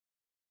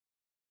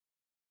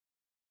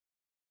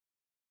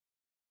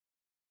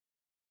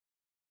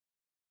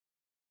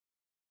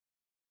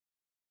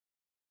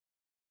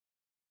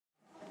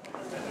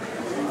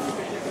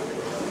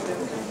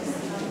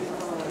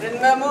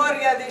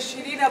memoria de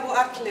Shirina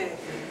Buakle.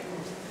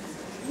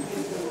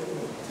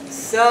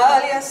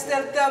 Salí hasta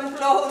el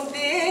templo un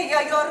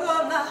día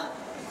llorona,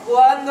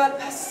 cuando al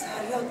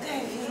pasar yo te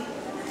vi.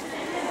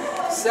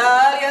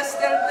 Salí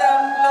hasta el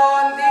templo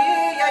un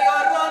día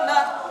llorona,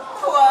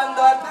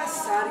 cuando al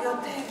pasar yo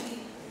te vi.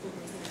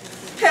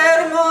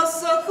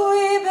 Hermoso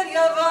cuiver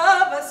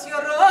llevabas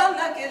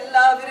llorona, que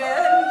la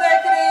frente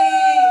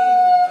creí.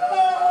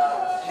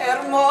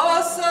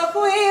 Hermoso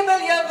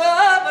cuiver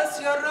llevabas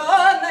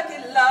llorona, que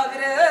la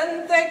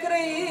frente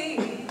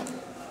creí.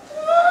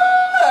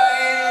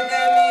 Ay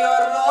de mi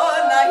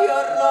llorona,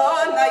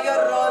 llorona,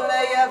 llorona,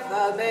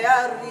 llévame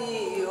al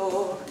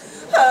río.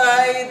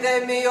 Ay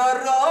de mi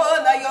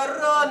llorona,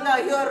 llorona,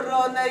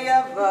 llorona,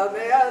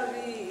 llévame al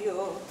río.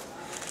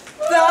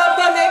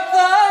 Tápame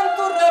con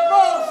tu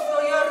rebozo,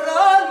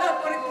 llorona,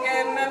 porque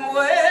me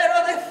muero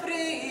de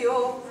frío.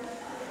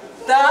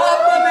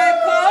 Tápame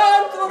con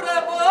tu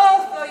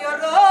rebozo,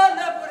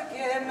 llorona,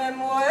 porque me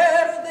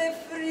muero de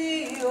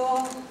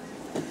frío.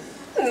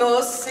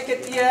 No sé qué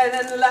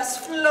tienen las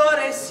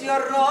flores,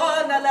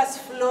 llorona, las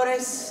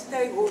flores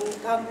de un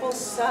campo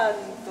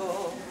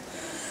santo.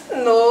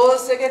 No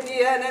sé qué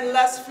tienen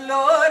las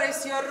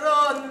flores,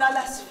 llorona,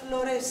 las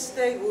flores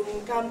de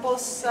un campo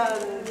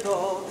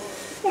santo.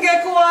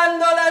 Que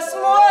cuando las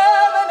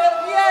mueven el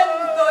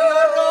viento,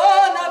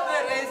 llorona,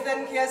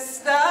 parecen que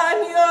están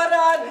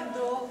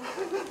llorando.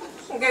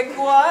 Que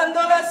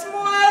cuando las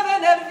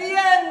mueven el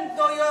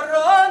viento,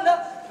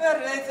 llorona,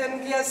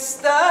 parecen que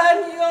están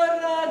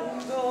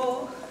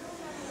llorando.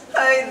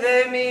 Ay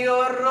de mi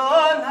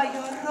llorona,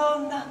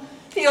 llorona,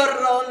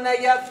 llorona,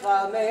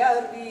 llévame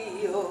al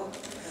río.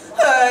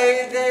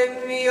 Ay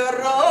de mi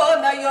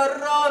llorona,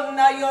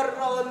 llorona,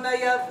 llorona,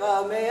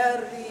 llévame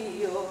al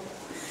río.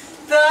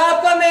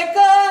 Tápame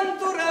con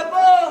tu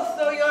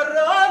rebozo,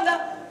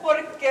 llorona,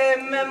 porque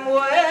me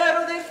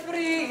muero de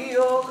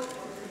frío.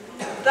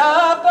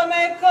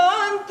 Tápame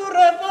con tu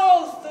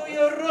rebozo,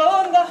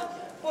 llorona,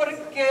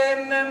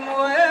 porque me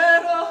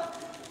muero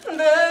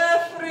de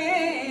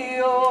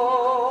frío.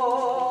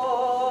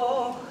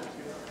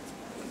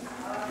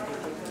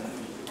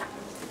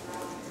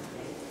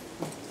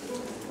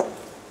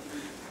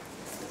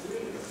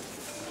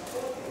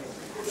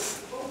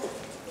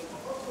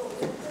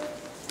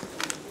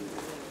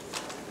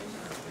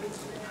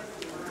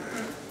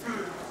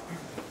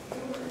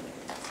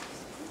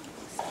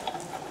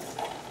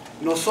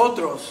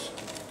 Nosotros,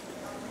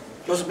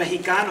 los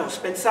mexicanos,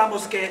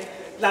 pensamos que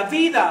la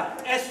vida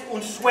es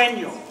un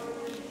sueño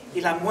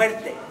y la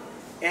muerte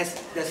es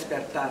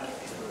despertar.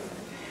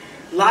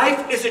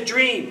 Life is a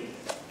dream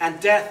and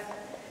death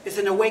is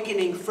an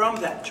awakening from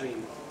that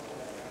dream.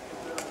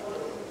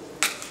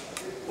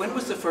 When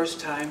was the first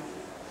time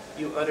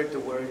you uttered the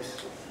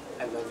words,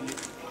 I love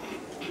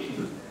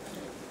you?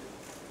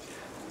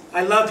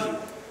 I love you.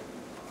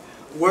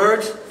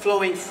 Words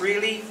flowing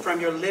freely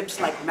from your lips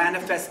like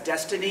manifest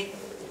destiny,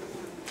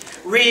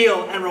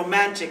 real and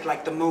romantic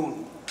like the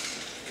moon.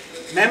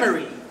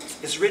 Memory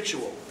is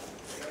ritual.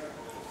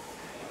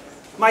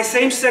 My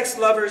same-sex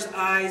lover's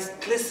eyes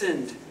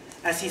glistened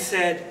as he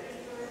said,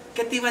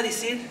 ¿Qué te iba a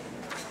decir?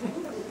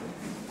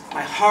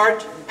 My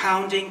heart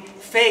pounding,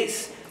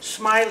 face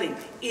smiling,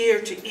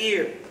 ear to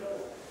ear.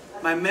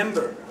 My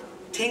member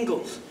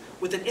tingles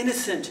with an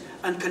innocent,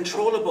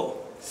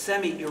 uncontrollable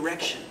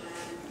semi-erection.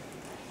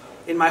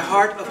 In my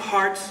heart of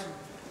hearts,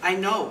 I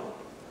know,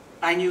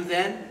 I knew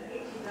then,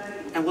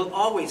 and will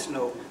always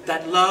know,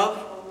 that love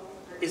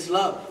is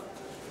love.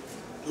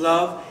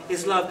 Love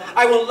is love.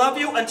 I will love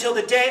you until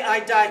the day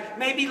I die,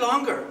 maybe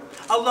longer.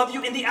 I'll love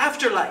you in the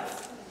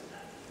afterlife.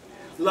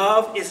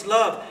 Love is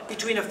love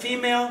between a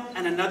female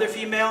and another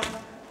female.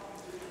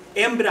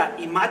 Hembra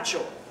y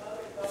macho,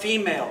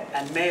 female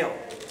and male.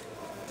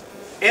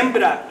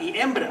 Hembra y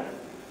hembra,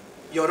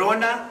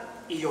 llorona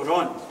y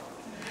llorón.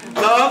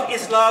 Love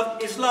is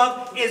love is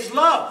love is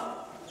love.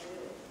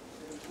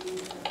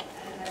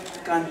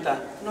 Canta,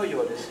 no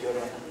llores,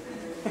 llorona.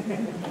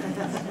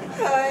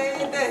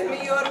 Ay de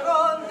mi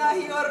llorona,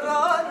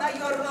 llorona,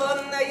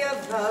 llorona,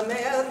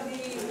 llévame al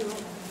río.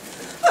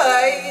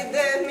 Ay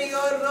de mi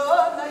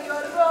llorona,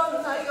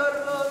 llorona,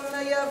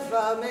 llorona,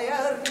 llévame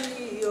al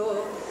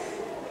río.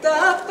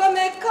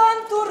 Tápame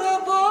con tu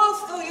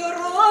rebozo,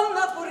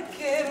 llorona,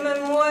 porque me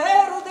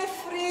muero de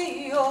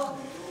frío.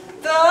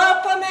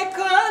 Tápame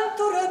con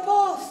tu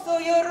rebozo,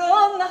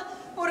 llorona,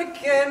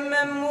 porque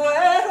me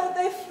muero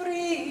de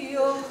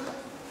frío.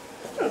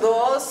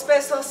 2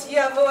 besos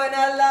llevo en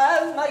el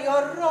alma,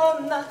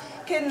 llorona,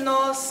 que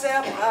no se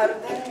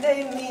aparten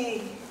de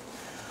mí.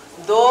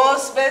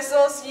 2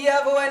 besos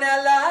llevo en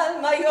el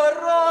alma,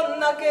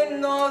 llorona, que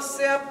no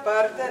se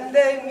aparten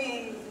de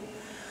mí.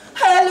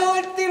 El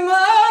último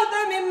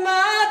de mi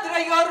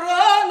madre,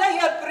 llorona, y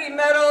el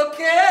primero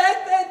que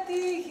te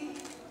di.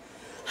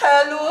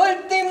 El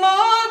último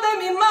de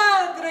mi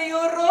madre,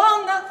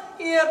 llorona,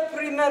 y el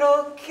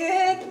primero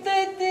que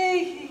te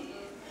di.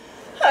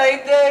 Ay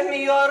de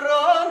mi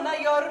llorona,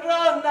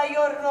 llorona,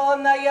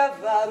 llorona,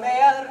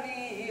 llévame al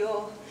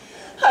río.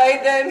 Ay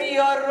de mi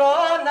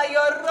llorona,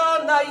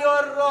 llorona,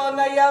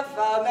 llorona,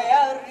 llévame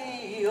al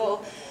río.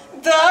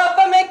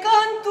 Tápame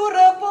con tu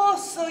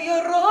rebozo,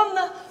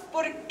 llorona,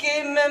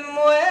 porque me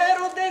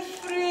muero de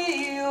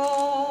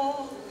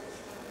frío.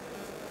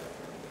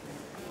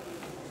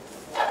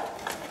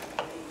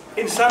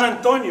 In San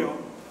Antonio,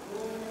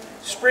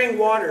 spring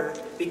water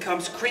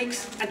becomes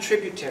creeks and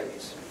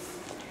tributaries,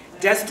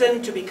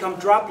 destined to become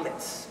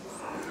droplets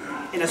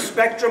in a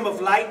spectrum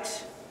of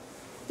light,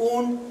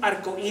 un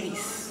arco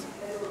iris,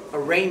 a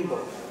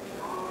rainbow.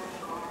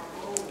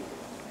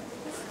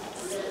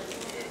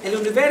 El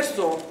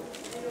universo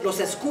los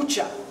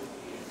escucha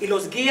y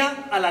los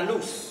guía a la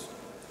luz.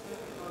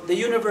 The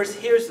universe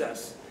hears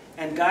us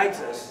and guides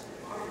us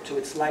to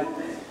its light.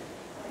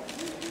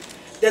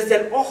 Desde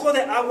el Ojo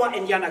de Agua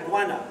en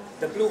Yanaguana,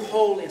 the Blue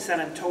Hole in San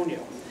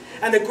Antonio,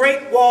 and the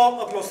Great Wall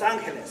of Los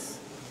Angeles,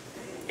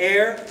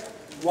 air,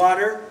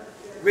 water,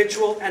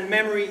 ritual, and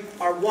memory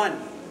are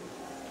one.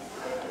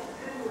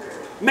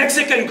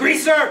 Mexican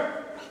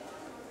greaser,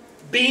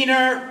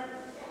 beaner,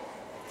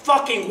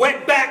 fucking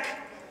wetback,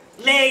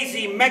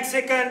 lazy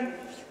Mexican.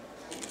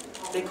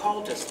 They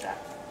called us that.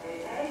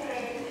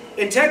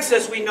 In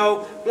Texas, we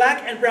know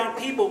black and brown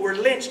people were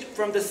lynched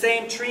from the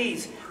same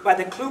trees by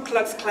the Ku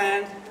Klux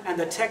Klan and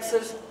the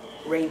Texas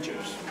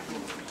Rangers.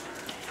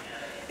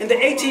 In the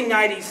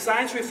 1890s,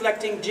 signs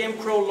reflecting Jim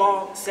Crow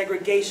law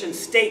segregation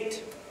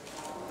state,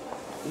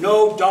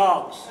 no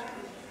dogs,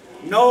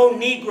 no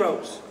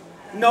Negroes,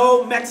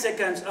 no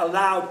Mexicans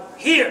allowed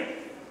here.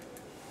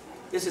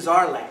 This is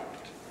our land.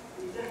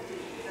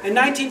 In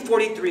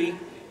 1943,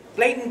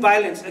 blatant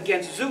violence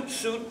against zoot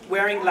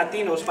suit-wearing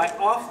Latinos by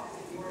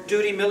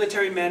off-duty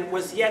military men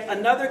was yet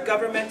another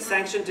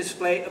government-sanctioned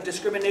display of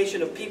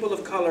discrimination of people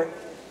of color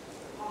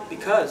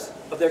because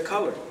of their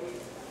color.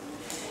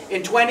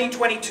 In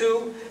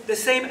 2022, the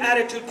same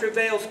attitude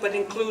prevails but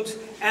includes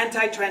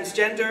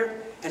anti-transgender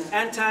and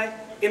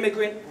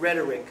anti-immigrant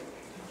rhetoric.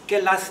 Que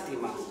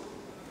lástima.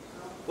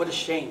 What a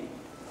shame.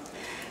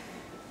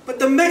 But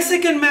the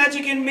Mexican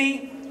magic in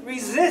me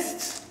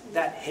resists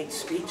that hate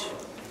speech.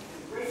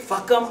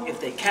 Fuck them if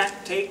they can't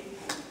take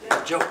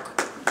a joke.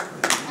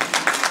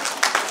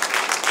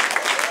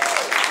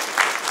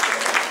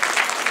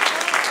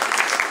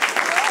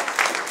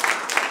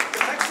 The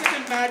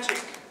Mexican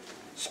magic,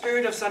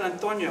 Spirit of San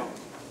Antonio,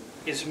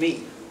 is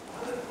me.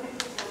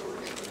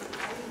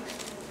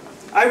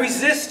 I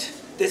resist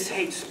this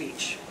hate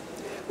speech,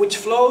 which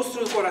flows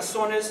through the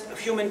corazones of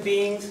human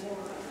beings,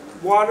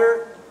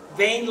 water,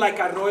 veined like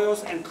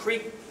arroyos and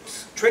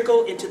creeks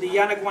trickle into the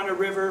Yanaguana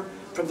River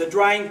from the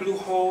drying blue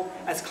hole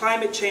as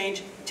climate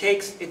change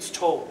takes its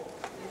toll.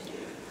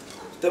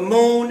 The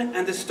moon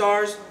and the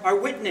stars are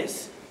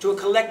witness to a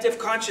collective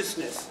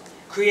consciousness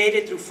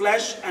created through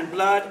flesh and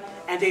blood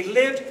and a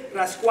lived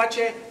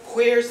Rasquache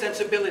queer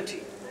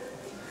sensibility.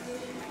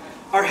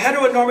 Our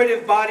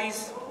heteronormative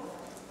bodies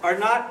are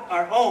not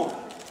our own.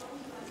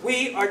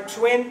 We are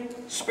twin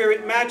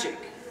spirit magic,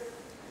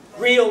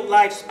 real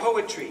life's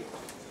poetry.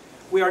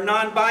 We are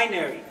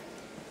non-binary,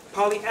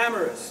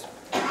 polyamorous,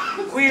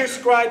 queer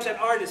scribes and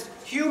artists,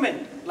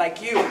 human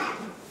like you.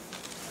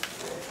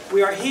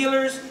 We are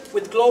healers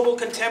with global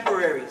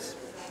contemporaries,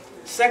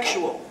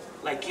 sexual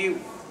like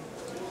you.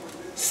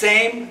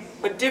 Same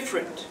but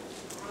different.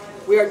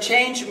 We are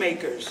change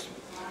makers.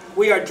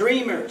 We are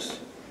dreamers.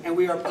 And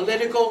we are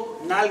political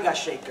nalga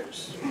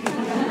shakers.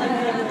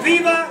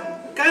 Viva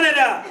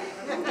Canada!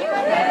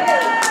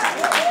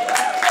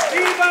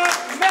 Viva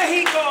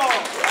Mexico!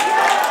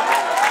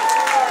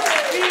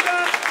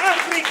 Viva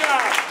África!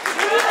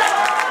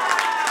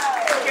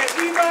 Que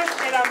viva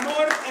el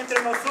amor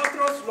entre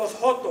nosotros los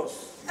jotos.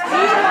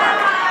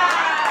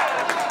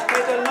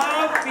 May the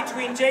love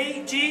between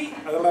JG,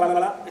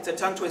 it's a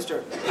tongue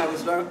twister.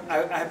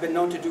 I have been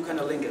known to do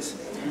cunnilingus.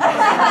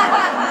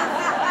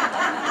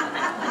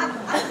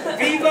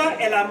 Viva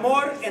el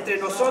amor entre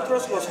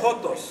nosotros los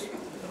jotos.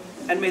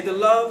 And may the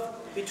love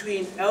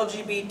between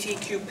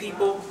LGBTQ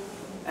people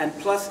and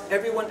plus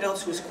everyone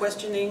else who is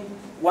questioning,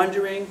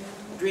 wondering,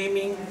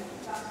 dreaming,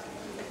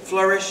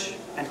 flourish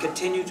and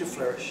continue to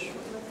flourish.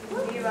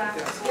 Viva.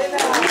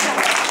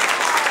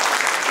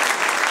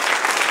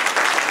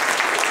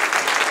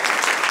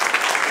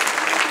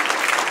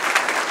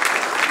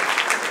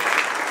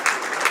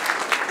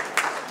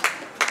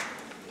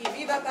 Y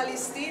viva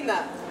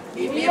Palestina.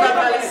 Y viva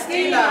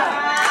Palestina.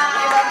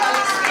 Viva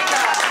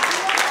Palestina.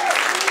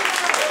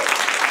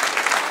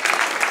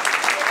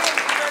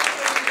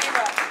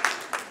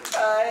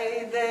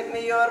 Ay de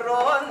mi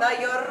llorona,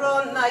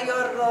 llorona,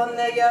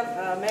 llorona,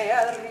 llévame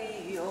al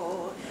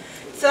río.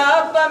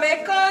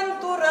 Tápame con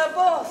tu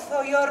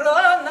rebozo,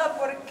 llorona,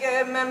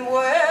 porque me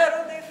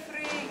muero de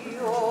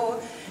frío.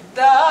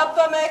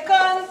 Tápame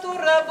con tu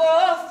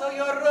rebozo,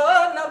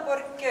 llorona,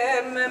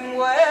 porque me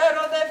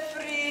muero de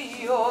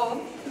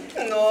frío.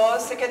 No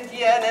sé qué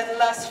tienen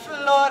las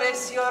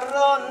flores,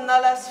 llorona,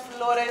 las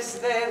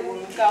flores de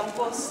un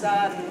campo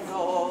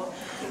santo.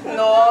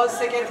 No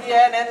sé qué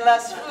tienen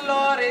las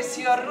flores,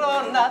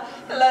 llorona,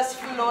 las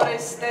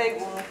flores de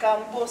un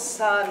campo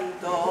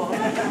santo.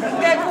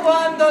 Que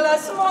cuando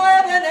las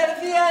mueven el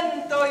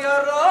viento,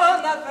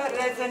 llorona,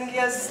 parecen que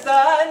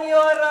están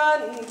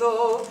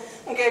llorando.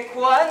 Que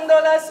cuando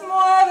las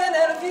mueven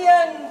el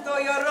viento,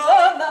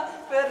 llorona,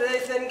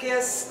 parecen que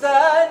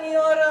están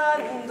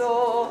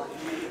llorando.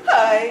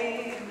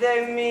 Ay,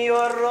 de mi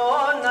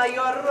llorona,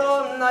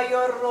 llorona,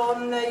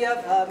 llorona,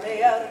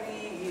 llévame al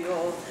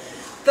río.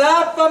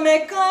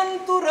 Tápame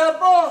con tu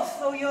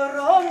rebozo,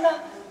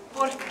 llorona,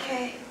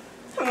 porque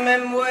me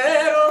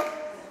muero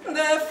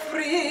de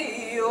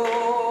frío.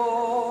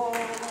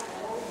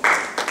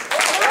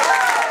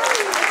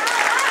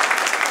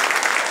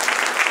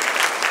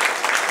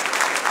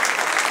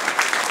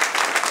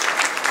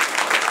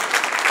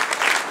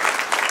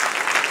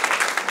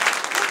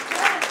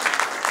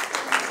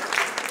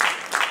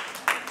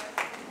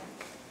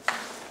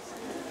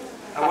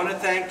 I want to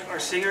thank our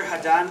singer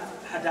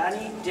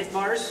Hadani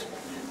Ditmars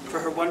for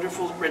her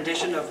wonderful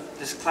rendition of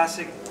this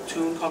classic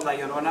tune called La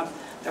Llorona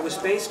that was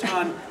based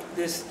on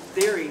this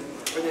theory,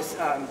 or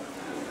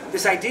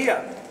this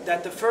idea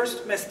that the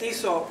first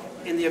mestizo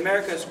in the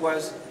Americas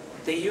was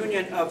the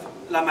union of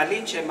La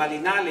Malinche,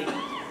 Malinali,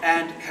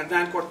 and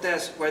Hernán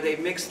Cortés, where they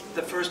mixed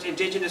the first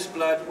indigenous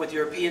blood with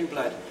European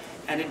blood,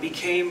 and it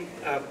became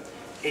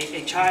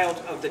a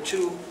child of the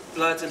two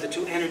bloods and the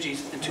two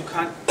energies and two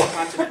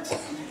continents.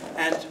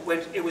 And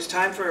when it was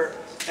time for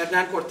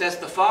Hernán Cortés,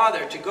 the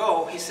father, to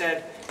go, he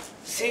said,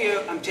 "See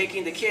you, I'm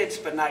taking the kids,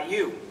 but not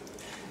you."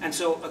 And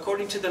so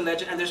according to the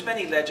legend, and there's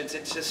many legends,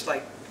 it's just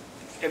like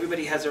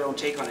everybody has their own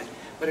take on it.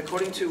 But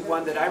according to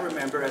one that I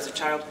remember as a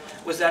child,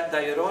 was that La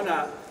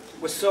Llorona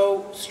was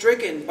so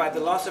stricken by the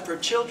loss of her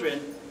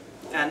children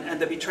and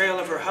the betrayal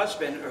of her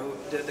husband, or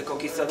the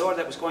conquistador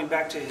that was going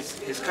back to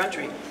his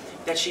country,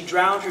 that she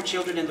drowned her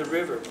children in the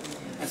river.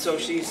 And so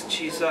she's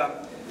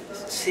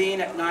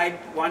seen at night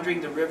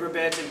wandering the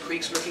riverbeds and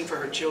creeks looking for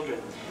her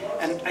children.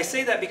 And I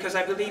say that because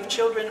I believe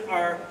children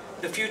are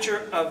the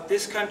future of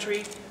this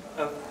country,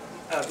 of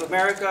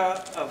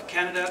America, of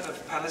Canada,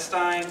 of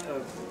Palestine,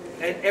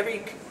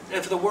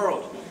 of the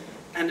world.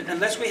 And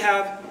unless we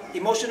have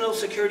emotional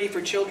security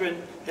for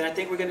children, then I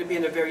think we're going to be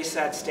in a very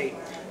sad state.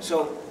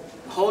 So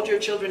hold your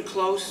children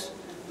close,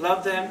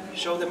 love them,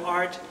 show them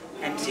art,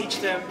 and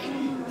teach them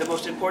the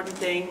most important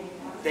thing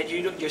that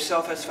you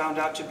yourself has found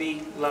out to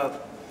be love.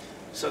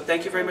 So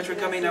thank you very much for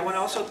coming. I want to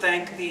also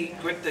thank the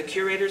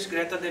curators,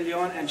 Greta de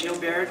Leon and Jill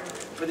Baird,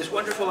 for this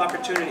wonderful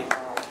opportunity.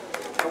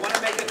 I want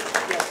to make it,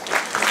 yes.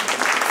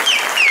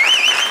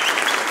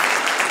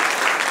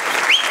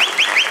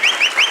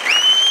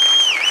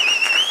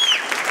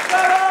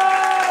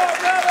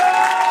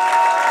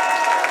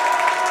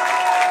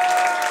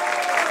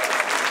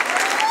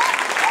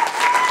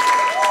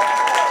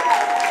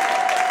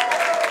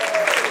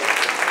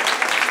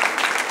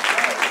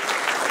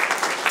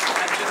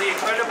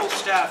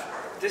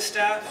 This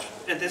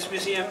staff at this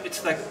museum,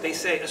 it's like they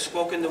say, a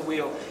spoke in the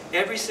wheel.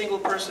 Every single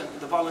person,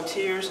 the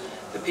volunteers,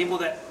 the people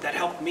that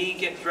helped me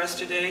get dressed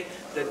today,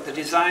 the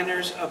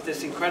designers of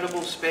this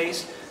incredible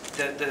space,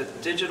 the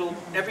digital,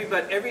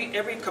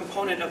 every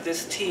component of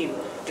this team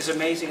is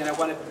amazing, and I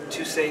wanted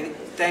to say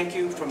thank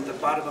you from the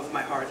bottom of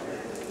my heart.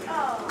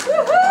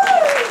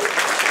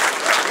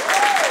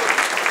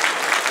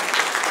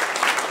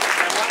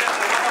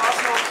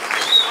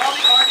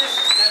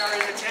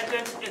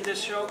 In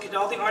this show, can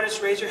all the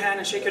artists raise your hand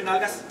and shake your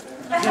nalgas?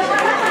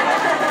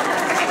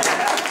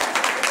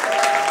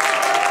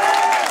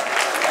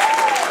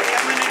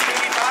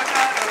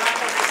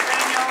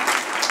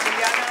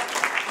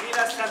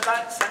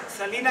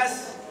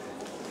 Salinas,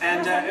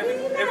 and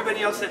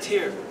everybody else that's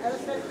here.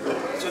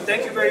 So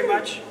thank you very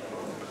much,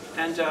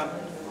 and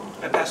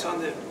I pass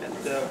on the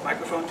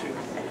microphone to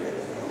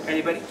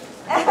anybody.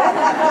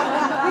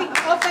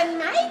 Open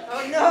mic?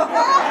 Oh no!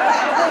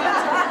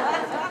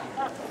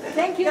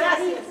 Thank you,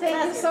 Daddy.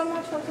 Thank you so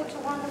much for such a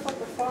wonderful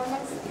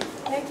performance.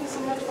 Thank you so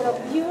much for a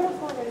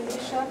beautiful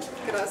rendition.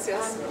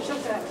 Gracias.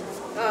 Shukran.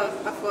 Oh,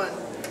 afwan.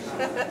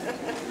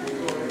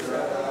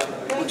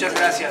 Muchas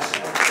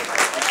gracias.